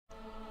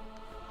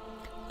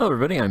Hello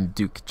everybody, I'm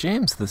Duke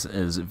James. This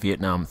is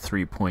Vietnam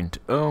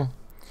 3.0.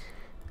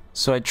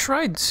 So I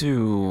tried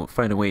to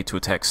find a way to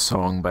attack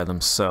Song by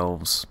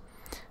themselves.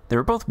 They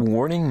were both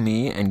warning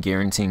me and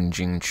guaranteeing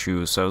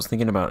Jingchu, so I was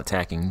thinking about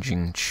attacking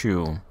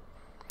Jingchu.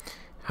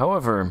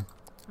 However,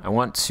 I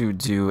want to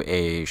do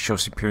a show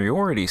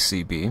superiority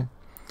CB,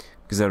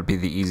 because that would be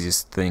the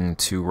easiest thing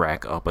to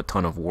rack up a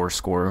ton of war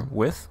score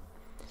with.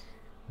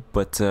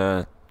 But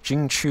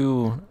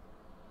Jingchu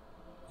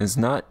is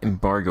not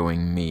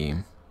embargoing me.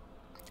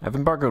 I've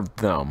embargoed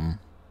them,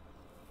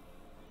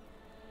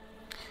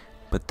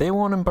 but they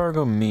won't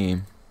embargo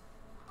me.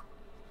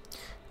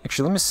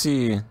 Actually, let me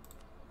see.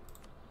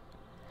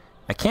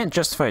 I can't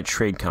justify a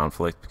trade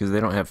conflict because they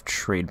don't have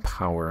trade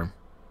power.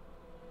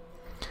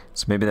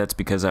 So maybe that's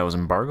because I was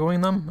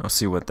embargoing them? I'll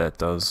see what that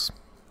does.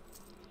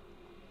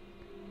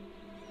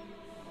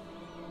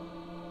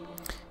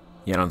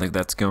 Yeah, I don't think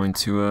that's going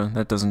to,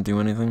 that doesn't do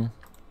anything.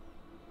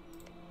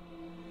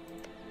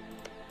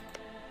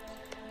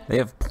 They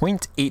have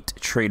 0.8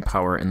 trade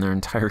power in their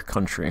entire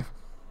country.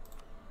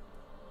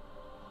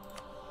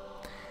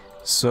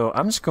 So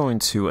I'm just going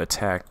to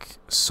attack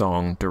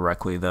Song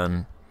directly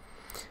then.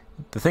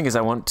 The thing is,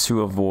 I want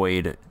to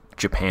avoid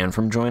Japan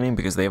from joining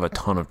because they have a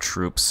ton of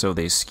troops, so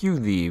they skew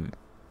the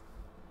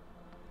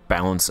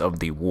balance of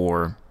the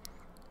war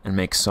and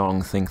make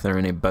Song think they're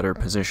in a better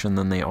position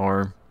than they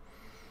are.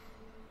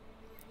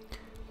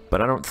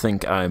 But I don't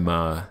think I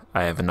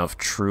have enough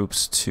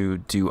troops to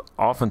do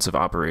offensive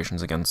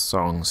operations against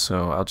Song,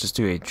 so I'll just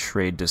do a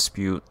trade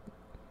dispute.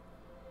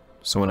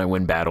 So when I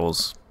win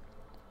battles,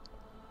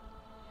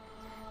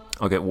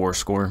 I'll get war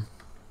score.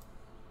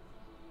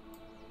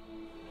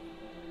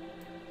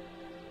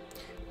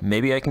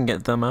 Maybe I can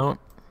get them out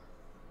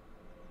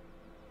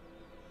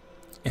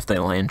if they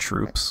land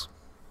troops,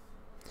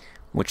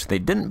 which they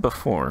didn't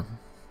before.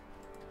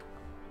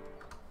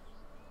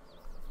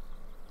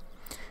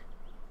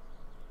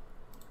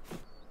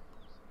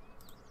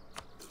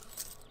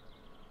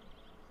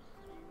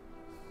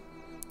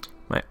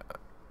 My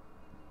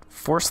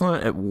force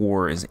limit at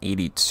war is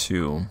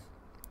 82,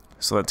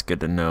 so that's good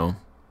to know.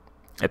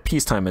 At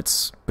peacetime,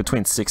 it's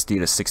between 60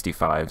 to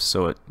 65,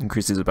 so it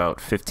increases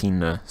about 15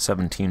 to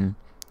 17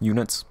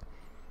 units.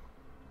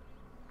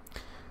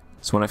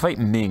 So when I fight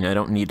Ming, I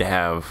don't need to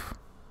have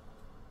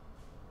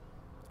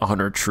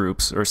 100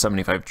 troops or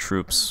 75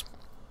 troops.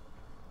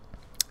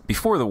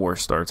 Before the war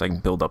starts, I can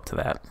build up to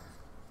that.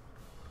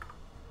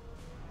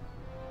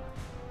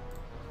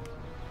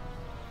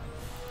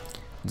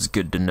 It's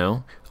good to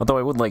know. Although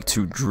I would like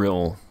to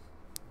drill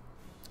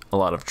a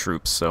lot of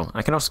troops, so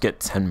I can also get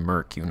 10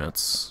 Merc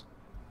units.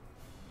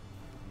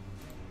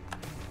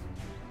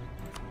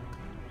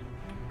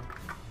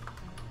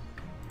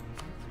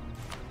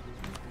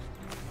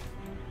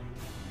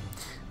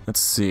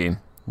 Let's see.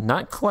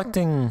 Not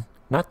doing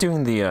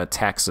the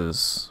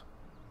taxes.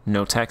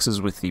 No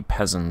taxes with the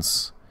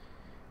peasants.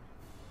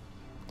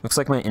 Looks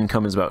like my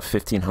income is about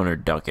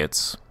 1,500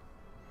 ducats.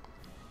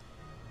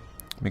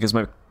 Because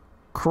my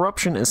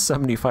corruption is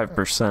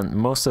 75%,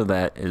 most of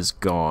that is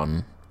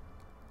gone.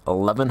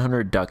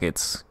 1,100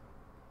 ducats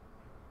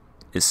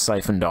is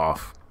siphoned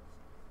off.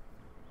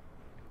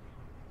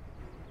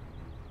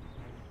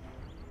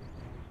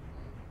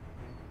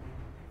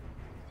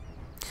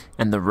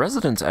 And the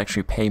residents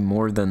actually pay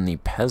more than the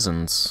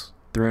peasants.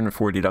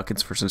 340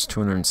 ducats versus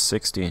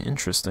 260.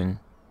 Interesting.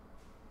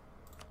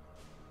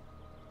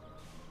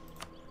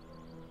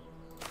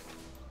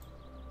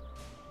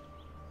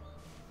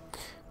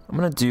 I'm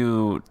gonna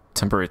do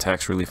temporary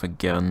tax relief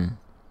again.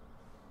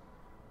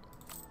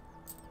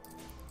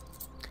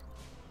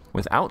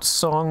 Without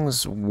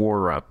Song's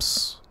war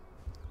reps,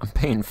 I'm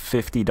paying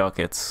 50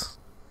 ducats.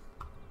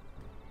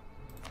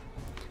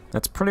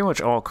 That's pretty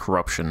much all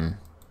corruption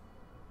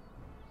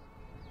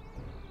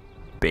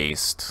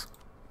based.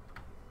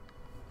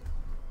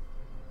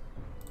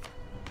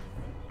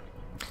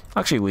 I'll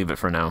actually leave it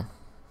for now.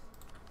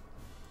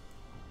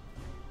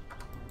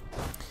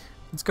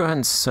 Let's go ahead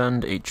and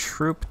send a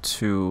troop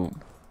to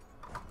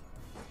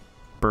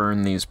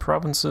burn these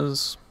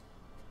provinces.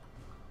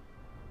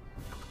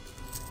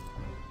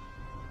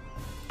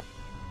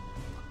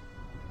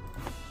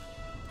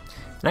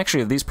 And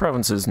actually, these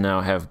provinces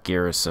now have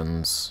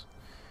garrisons.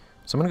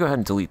 So I'm going to go ahead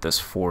and delete this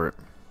fort.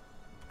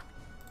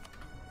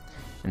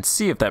 And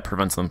see if that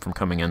prevents them from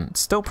coming in. It's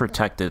still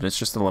protected, it's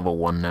just a level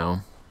 1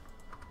 now.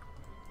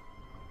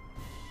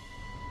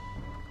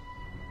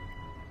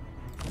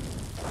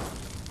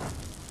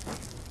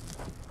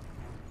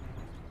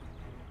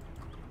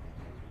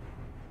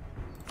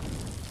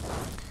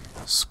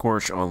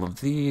 Scorch all of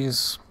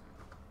these.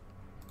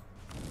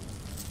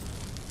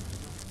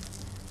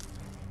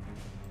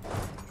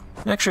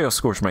 Actually, I'll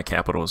scorch my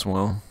capital as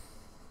well.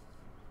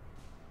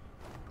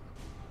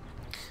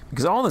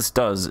 Because all this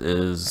does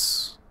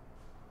is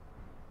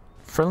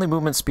friendly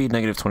movement speed,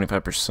 negative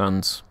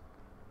 25%.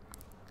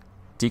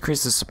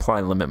 Decreases supply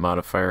limit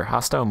modifier.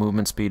 Hostile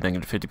movement speed,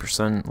 negative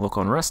 50%.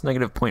 Local unrest,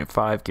 negative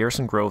 0.5.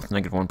 Garrison growth,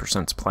 negative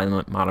 1%. Supply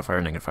limit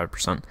modifier, negative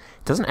 5%. It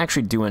doesn't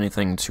actually do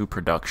anything to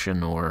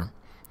production or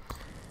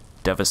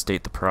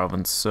devastate the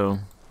province, so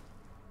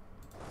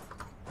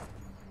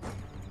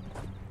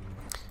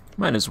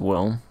might as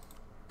well.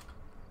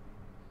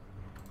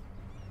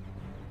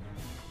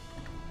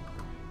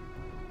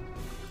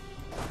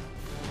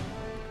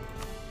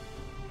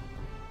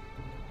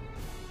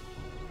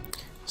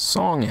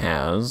 Song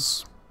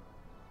has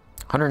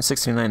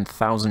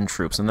 169,000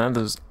 troops, and that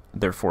is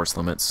their force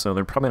limit, so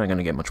they're probably not going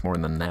to get much more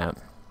than that.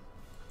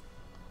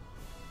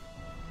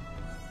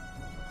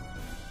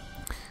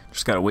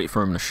 Just gotta wait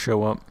for them to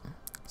show up.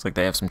 Looks like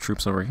they have some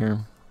troops over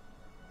here.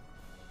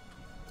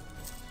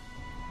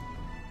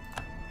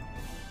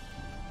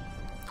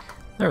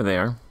 There they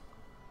are.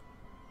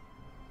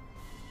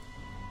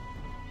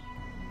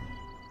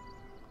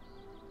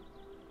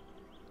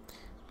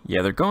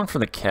 Yeah, they're going for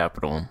the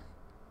capital.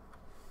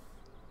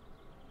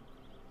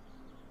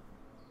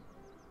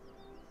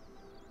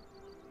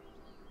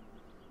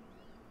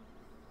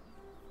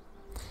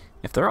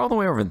 If they're all the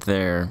way over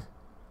there,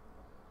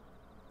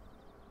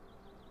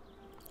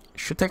 it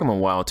should take them a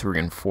while to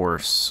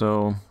reinforce,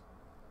 so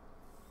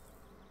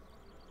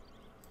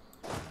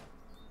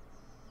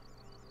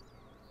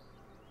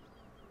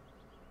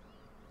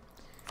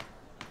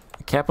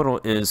the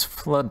capital is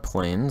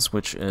floodplains,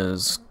 which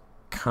is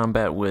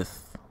combat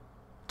with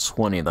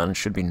 20, then it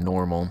should be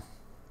normal.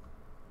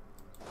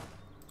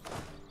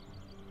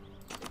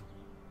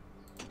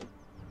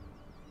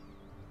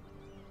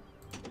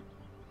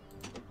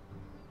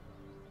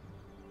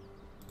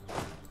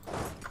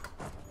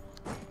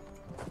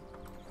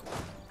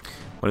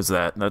 What is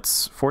that?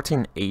 That's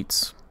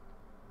 14.8.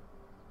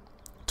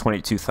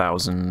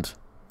 22,000.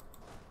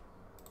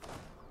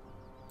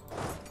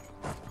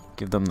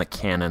 Give them the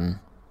cannon.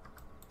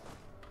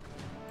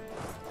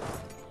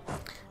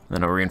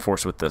 Then I'll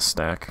reinforce with this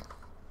stack.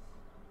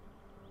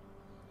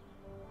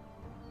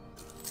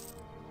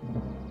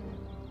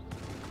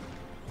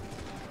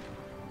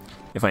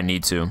 If I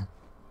need to.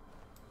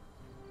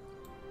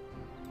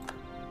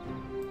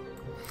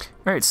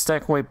 Alright,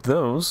 stack wipe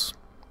those.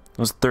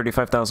 Those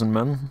 35,000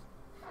 men.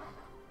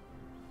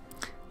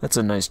 That's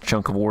a nice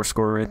chunk of war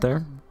score right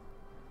there.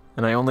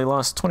 And I only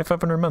lost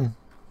 2,500 men.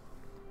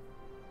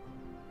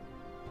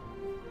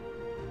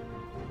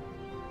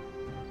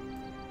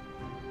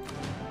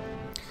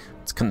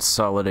 Let's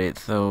consolidate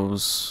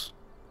those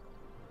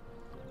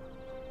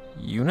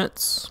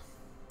units.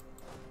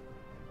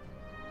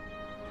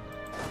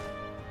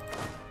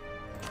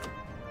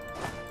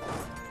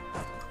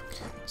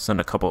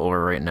 Send a couple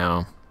over right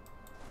now.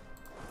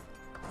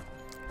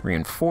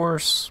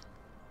 Reinforce.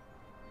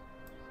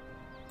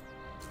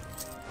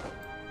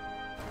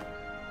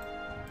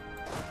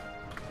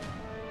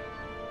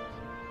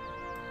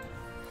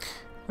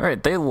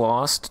 Alright, they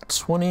lost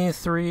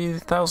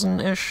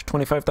 23,000-ish?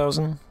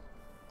 25,000?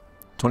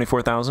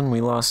 24,000? We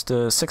lost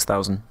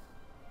 6,000.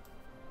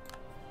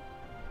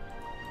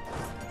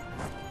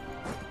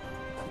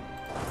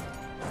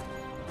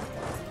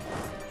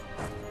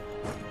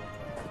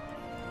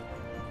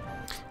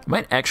 I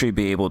might actually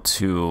be able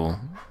to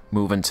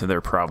move into their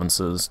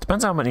provinces.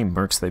 Depends how many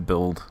mercs they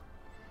build.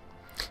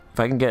 If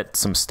I can get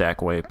some stack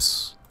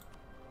wipes.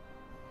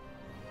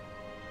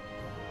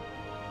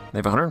 They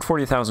have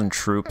 140,000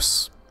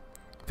 troops.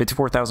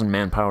 54,000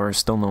 manpower,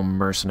 still no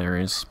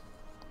mercenaries.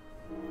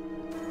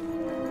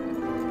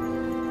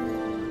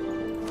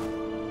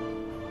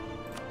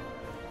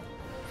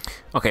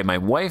 Okay, my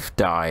wife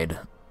died,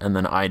 and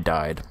then I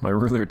died. My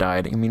ruler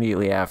died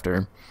immediately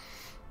after.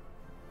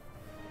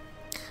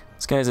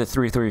 This guy's at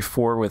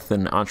 334 with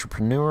an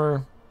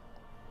entrepreneur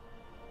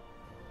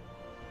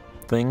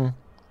thing,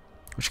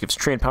 which gives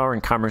trade power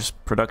and commerce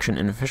production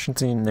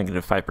inefficiency,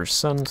 negative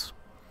 5%.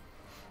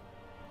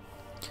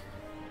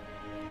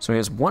 So he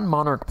has one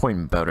monarch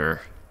point better.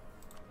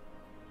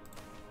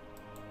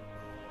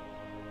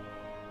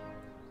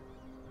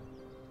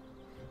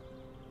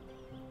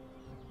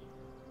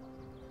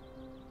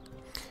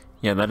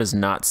 Yeah, that is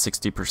not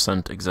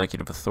 60%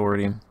 executive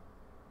authority.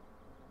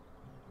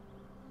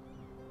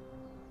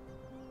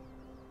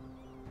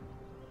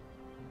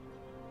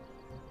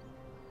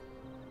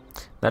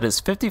 That is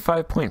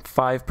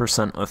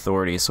 55.5%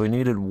 authority, so we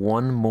needed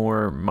one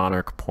more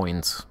monarch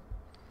point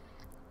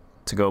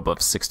to go above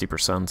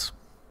 60%.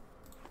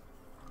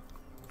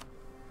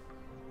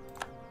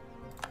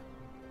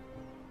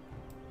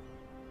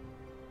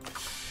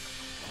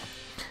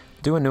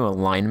 Do a new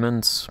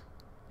alignment.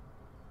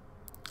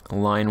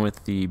 Align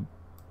with the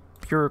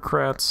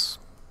bureaucrats.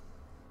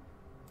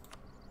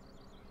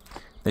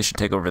 They should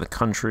take over the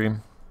country.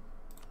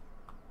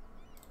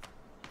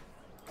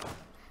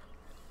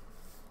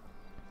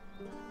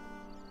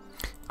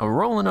 I'll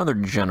roll another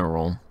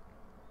general.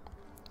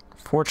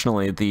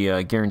 Fortunately,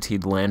 the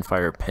guaranteed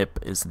landfire pip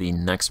is the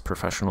next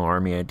professional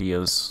army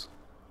ideas.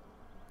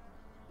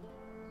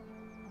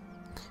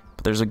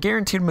 But there's a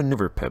guaranteed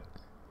maneuver pip.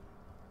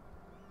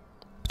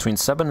 Between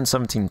 7 and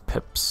 17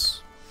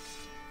 pips.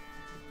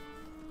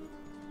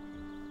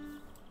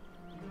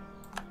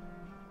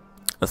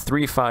 A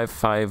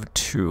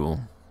 3552.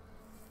 I'm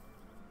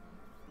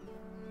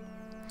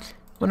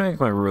gonna make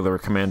my ruler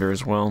commander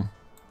as well.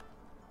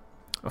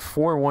 A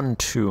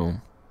 412.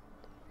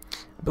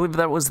 I believe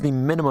that was the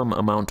minimum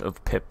amount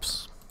of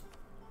pips.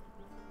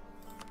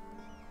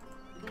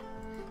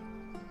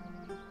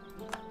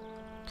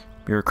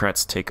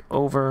 Bureaucrats take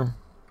over.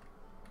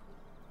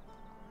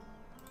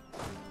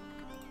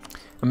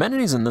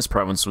 Amenities in this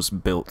province was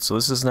built, so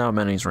this is now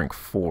amenities rank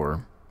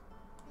 4.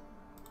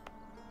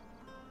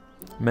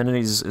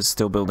 Amenities is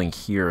still building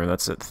here,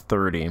 that's at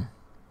 30.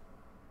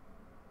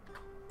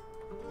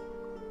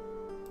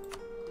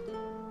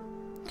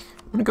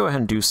 I'm gonna go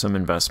ahead and do some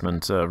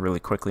investment really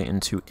quickly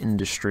into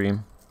industry.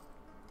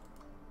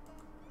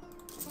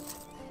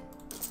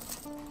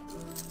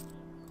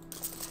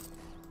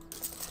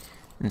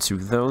 Into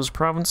those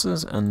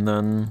provinces, and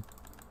then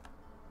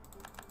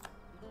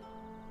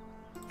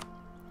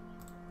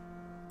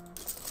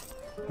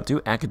I'll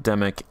do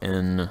academic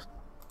in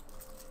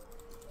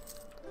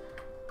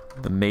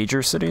the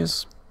major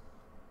cities.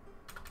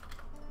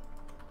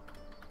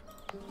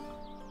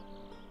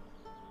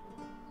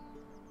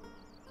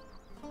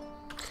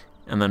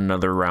 And then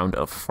another round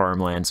of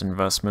farmlands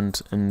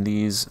investment in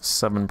these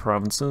 7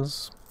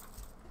 provinces.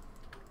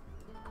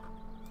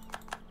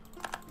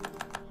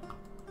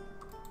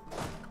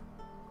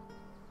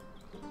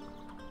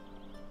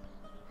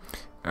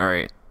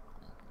 Alright.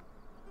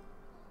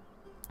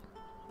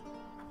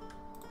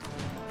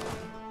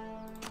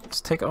 Let's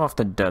take off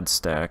the dead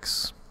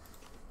stacks.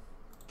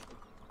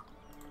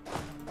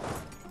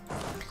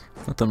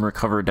 Let them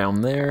recover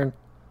down there.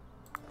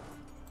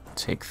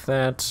 Take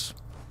that.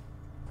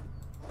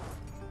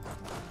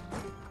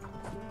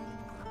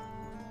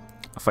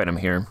 I'll fight him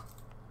here.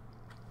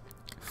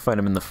 Fight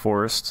him in the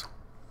forest.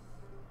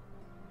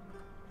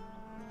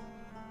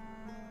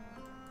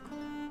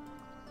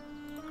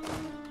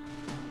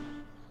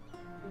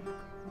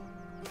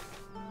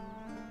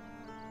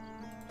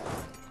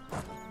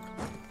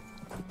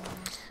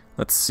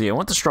 Let's see, I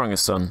want the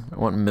strongest son. I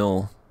want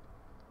Mill.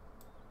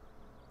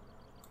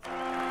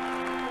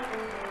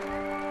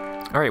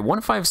 Alright,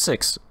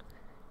 156.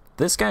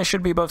 This guy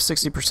should be above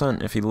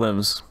 60% if he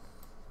lives.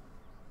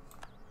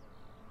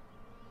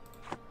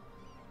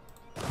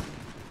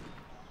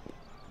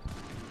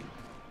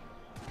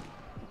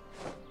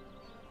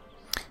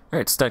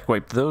 Alright, stack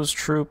wipe those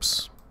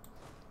troops.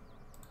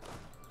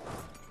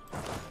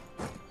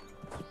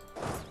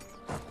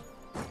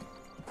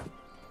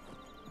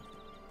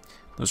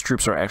 Those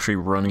troops are actually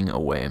running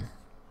away.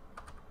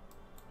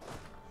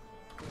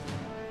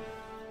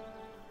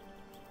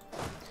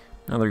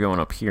 Now they're going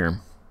up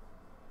here.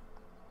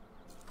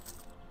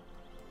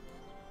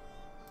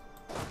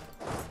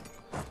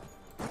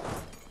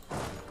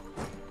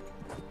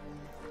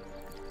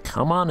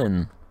 Come on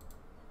in.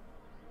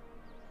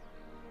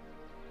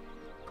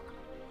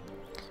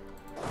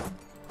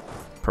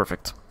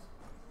 Perfect.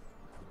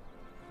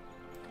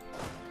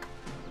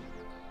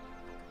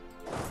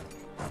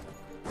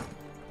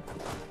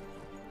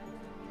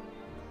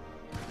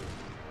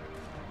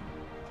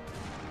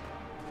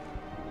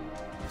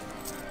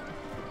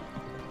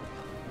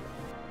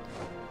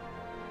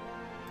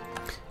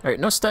 Alright,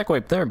 no stack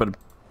wipe there, but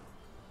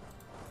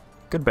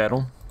good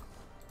battle.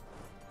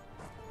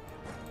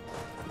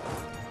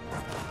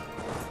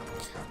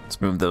 Let's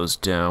move those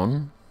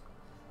down.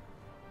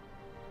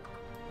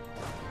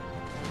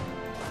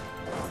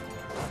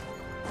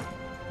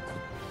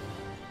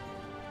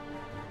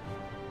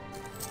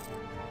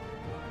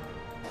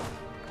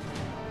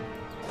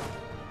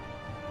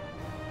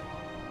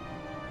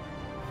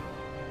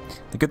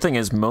 The good thing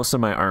is most of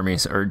my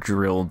armies are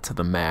drilled to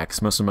the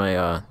max. Most of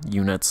my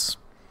units.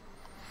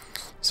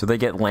 So they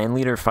get land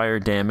leader fire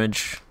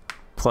damage,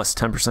 plus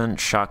 10%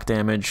 shock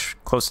damage,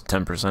 close to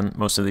 10%,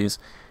 most of these.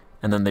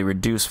 And then they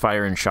reduce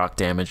fire and shock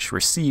damage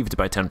received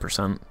by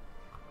 10%.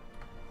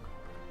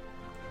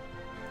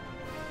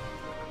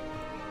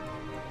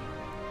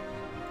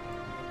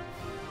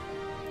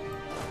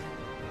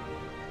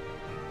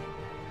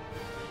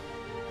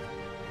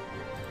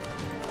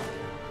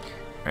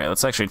 Alright,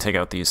 let's actually take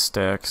out these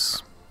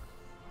stacks.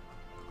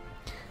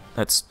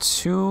 That's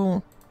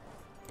 2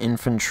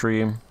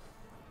 infantry.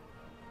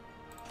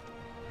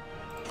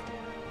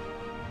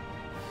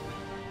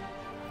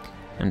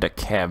 And a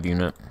cav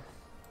unit.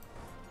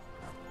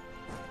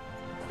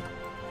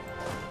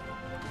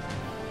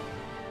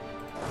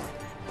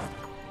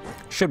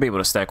 Should be able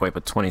to stack wipe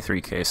a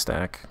 23k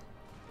stack.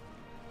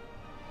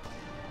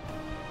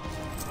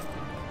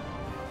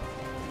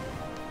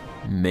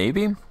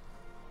 Maybe?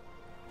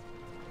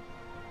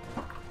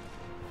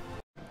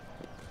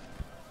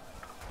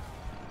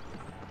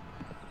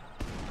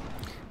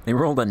 They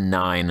rolled a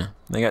 9.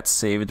 They got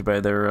saved by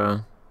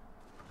their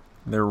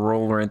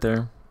roll right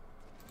there.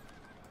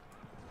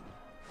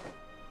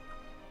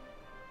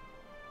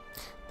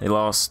 They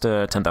lost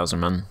 10,000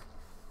 men.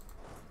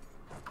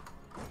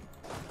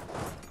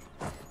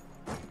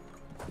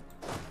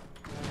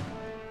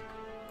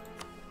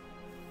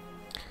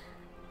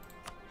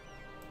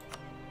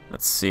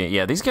 Let's see.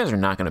 Yeah, these guys are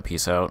not going to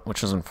peace out,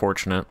 which is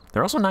unfortunate.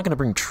 They're also not going to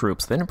bring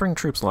troops. They didn't bring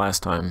troops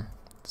last time,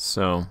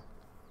 so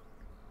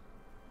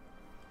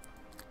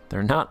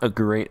they're not a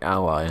great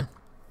ally.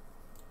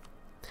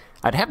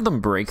 I'd have them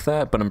break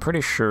that, but I'm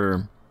pretty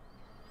sure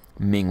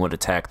Ming would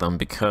attack them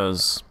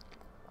because...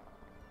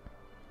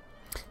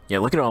 Yeah,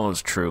 look at all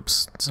those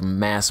troops. It's a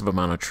massive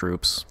amount of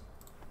troops.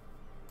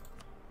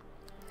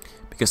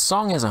 Because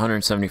Song has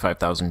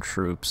 175,000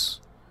 troops.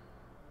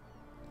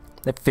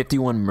 They have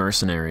 51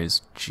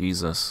 mercenaries.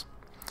 Jesus.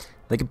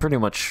 They can pretty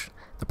much...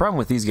 The problem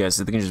with these guys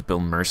is they can just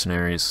build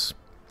mercenaries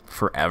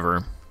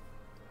forever.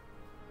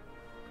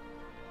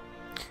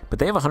 But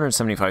they have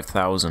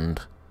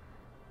 175,000.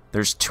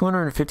 There's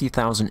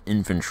 250,000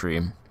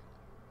 infantry.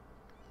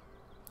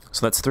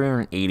 So that's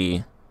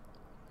 380.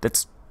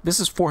 This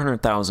is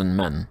 400,000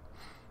 men.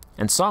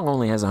 And Song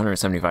only has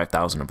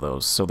 175,000 of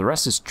those. So the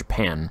rest is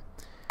Japan.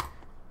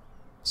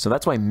 So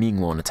that's why Ming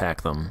won't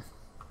attack them.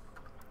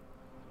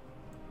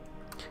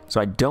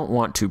 So I don't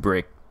want to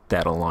break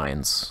that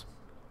alliance.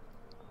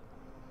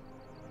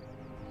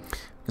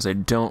 Because I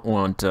don't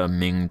want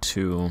Ming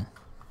to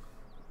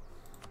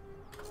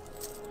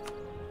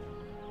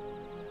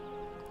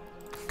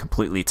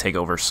completely take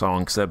over Song,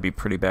 because that'd be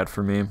pretty bad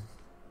for me.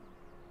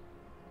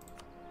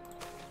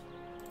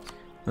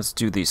 Let's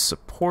do these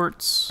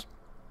supports.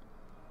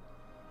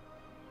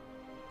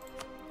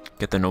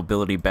 Get the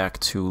nobility back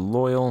to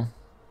loyal.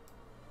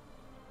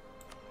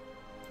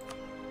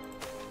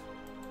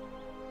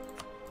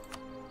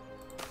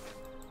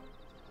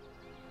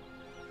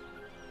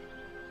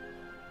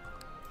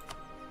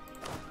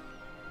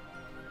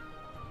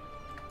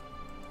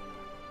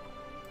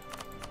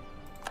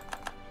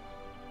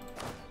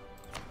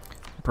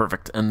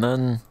 Perfect, and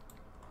then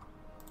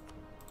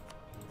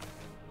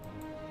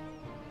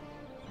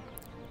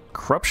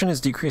corruption is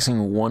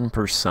decreasing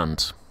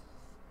 1%.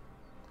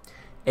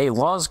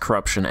 Law's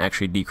corruption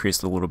actually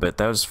decreased a little bit.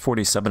 That was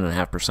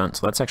 47.5%,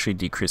 so that's actually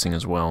decreasing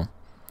as well.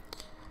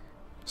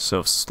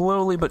 So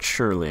slowly but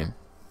surely.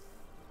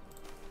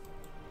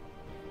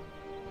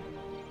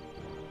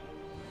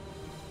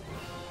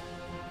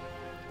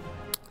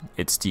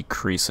 It's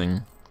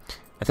decreasing.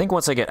 I think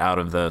once I get out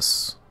of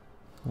this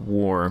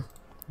war,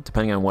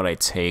 depending on what I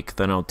take,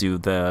 then I'll do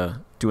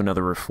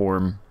another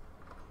reform.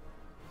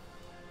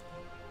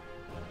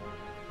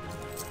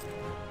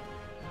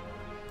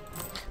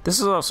 This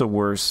is also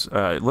worse.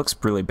 It looks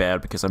really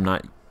bad because I'm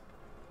not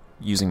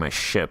using my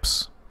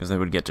ships, because they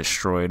would get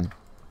destroyed.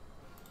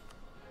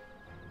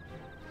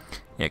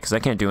 Yeah, because I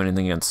can't do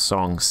anything against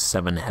Song's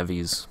 7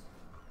 heavies.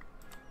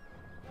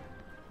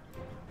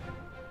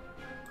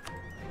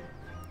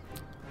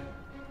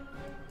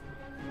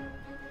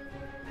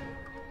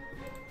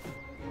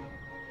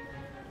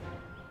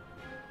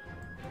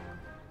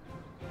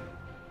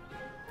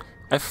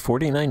 I have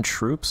 49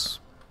 troops?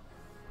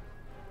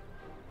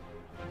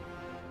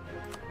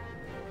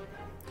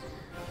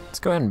 Let's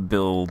go ahead and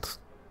build...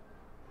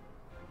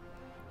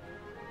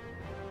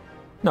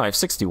 No, I have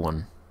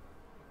 61.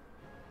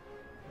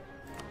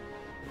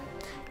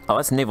 Oh,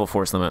 that's naval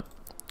force limit.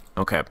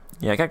 Okay.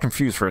 Yeah, I got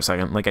confused for a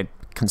second. Like, I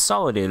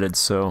consolidated,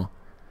 so...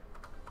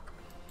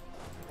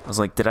 I was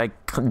like, did I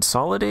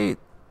consolidate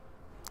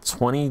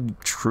 20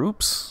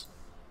 troops?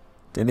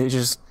 Did they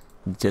just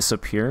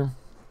disappear?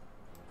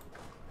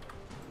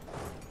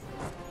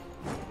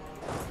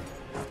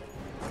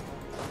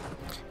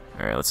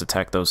 Alright, let's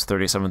attack those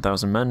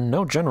 37,000 men.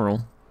 No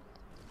general.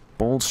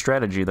 Bold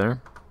strategy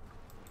there.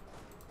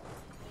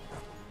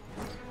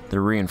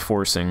 They're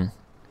reinforcing.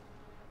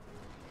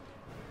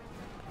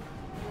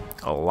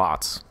 A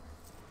lot.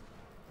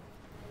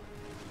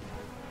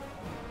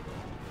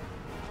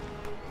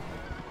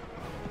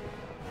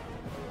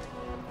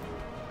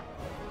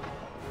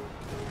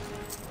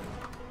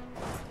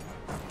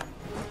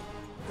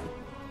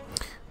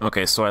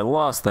 Okay, so I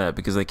lost that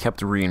because they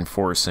kept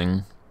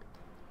reinforcing.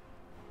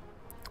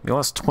 We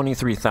lost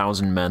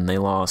 23,000 men. They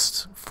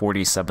lost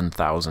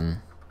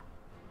 47,000.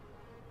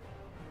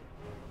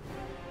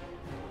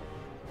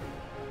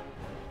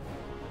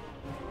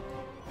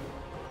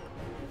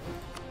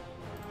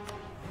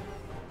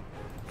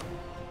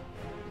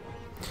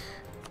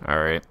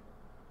 Alright.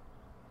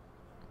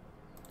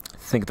 I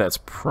think that's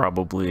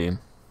probably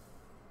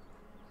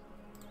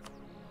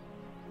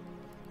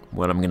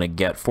what I'm gonna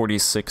get.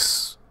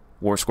 46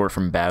 war score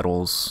from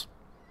battles.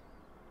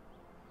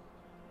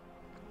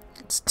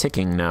 It's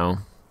ticking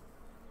now.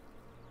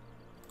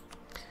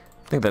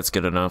 I think that's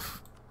good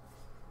enough.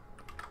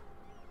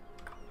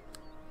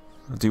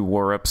 I'll do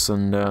war reps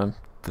and the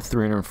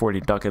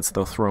 340 ducats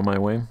they'll throw my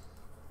way.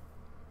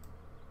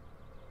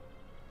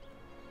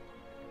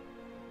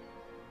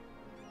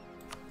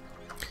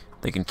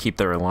 They can keep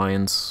their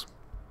alliance.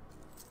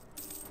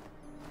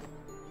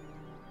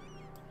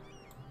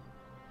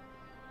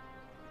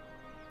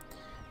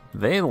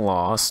 They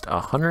lost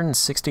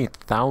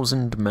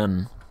 160,000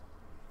 men.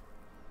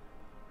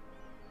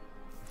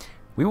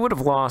 We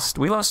lost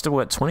to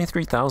what,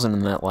 23,000 in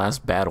that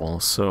last battle,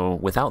 so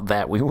without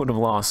that we would have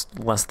lost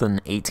less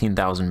than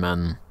 18,000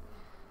 men.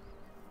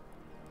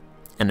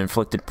 And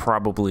inflicted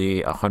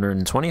probably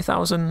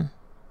 120,000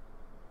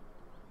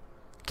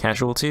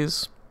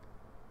 casualties.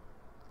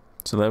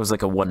 So that was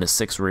like a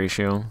 1-to-6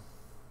 ratio.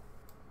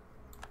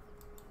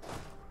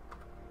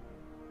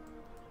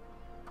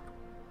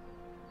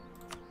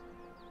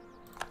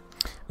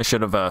 I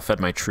should have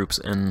fed my troops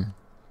in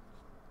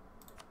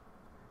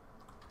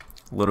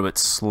a little bit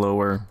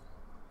slower.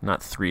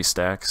 Not 3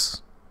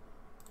 stacks.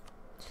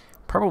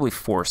 Probably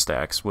 4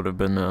 stacks would have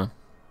been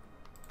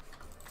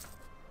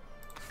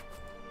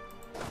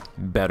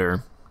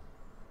better.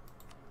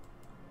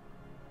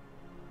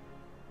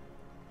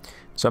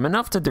 So I'm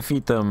enough to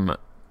defeat them.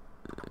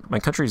 My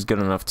country's good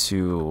enough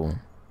to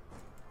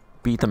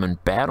beat them in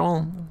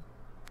battle.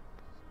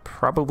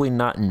 Probably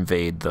not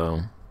invade,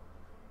 though.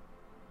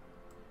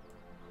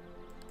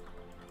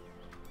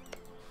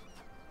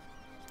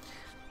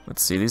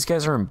 Let's see, these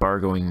guys are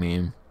embargoing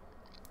me.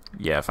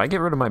 Yeah, if I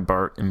get rid of my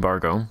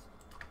embargo,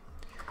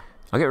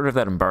 I'll get rid of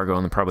that embargo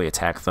and then probably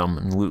attack them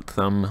and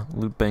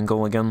loot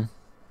Bengal again.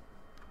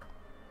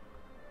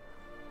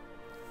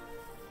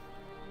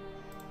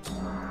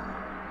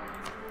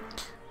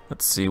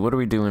 Let's see, what are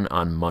we doing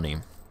on money?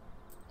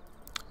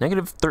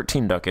 Negative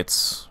 13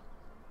 ducats,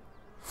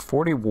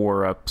 40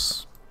 war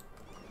ups.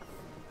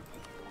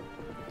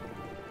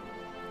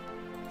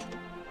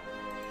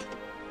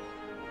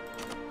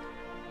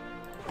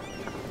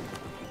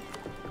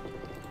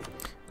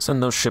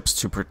 Send those ships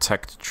to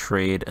protect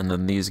trade, and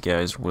then these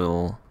guys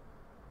will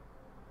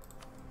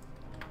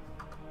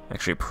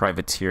actually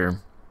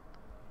privateer.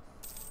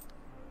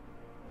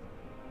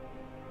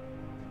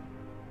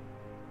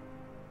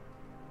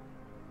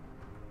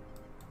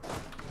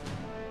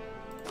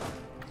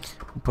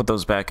 Put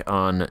those back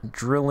on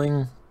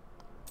drilling.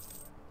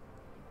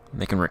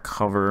 They can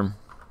recover.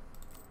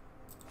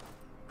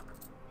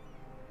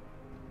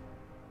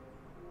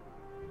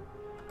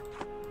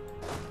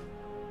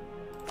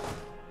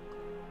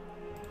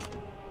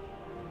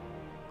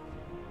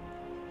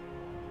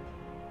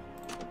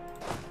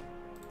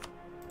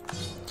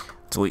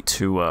 Delete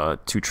two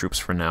troops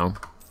for now,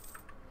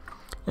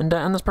 and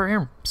end this part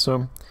here.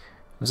 So I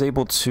was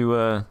able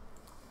to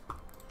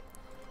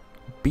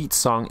beat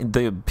Song.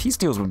 The peace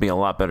deals would be a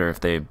lot better if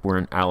they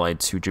weren't allied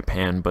to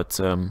Japan, but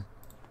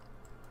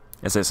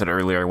as I said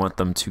earlier, I want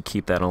them to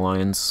keep that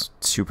alliance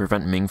to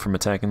prevent Ming from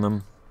attacking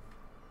them.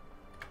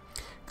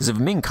 Because if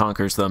Ming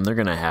conquers them, they're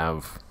gonna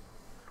have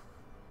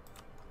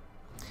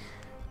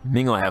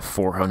Ming will have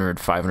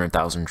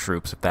 500,000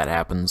 troops if that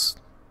happens.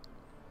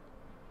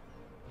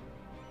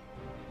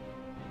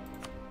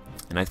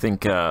 And I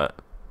think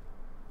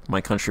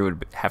my country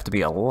would have to be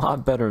a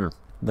lot better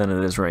than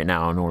it is right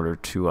now in order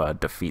to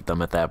defeat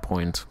them at that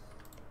point.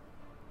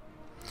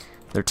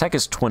 Their tech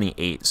is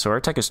 28, so our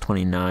tech is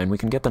 29. We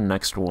can get the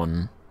next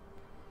one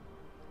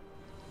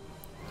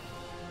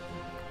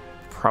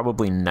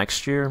probably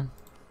next year.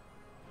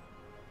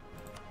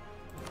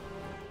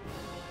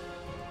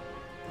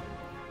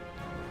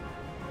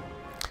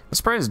 I'm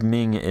surprised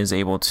Ming is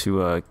able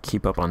to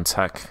keep up on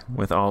tech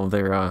with all of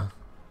their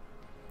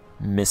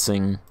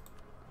missing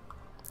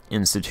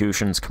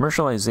institutions: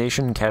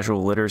 commercialization,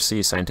 casual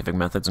literacy, scientific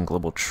methods, and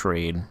global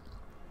trade.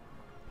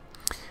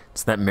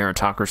 It's that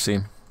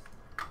meritocracy.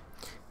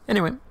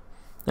 Anyway,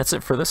 that's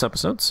it for this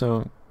episode,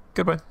 so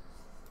goodbye.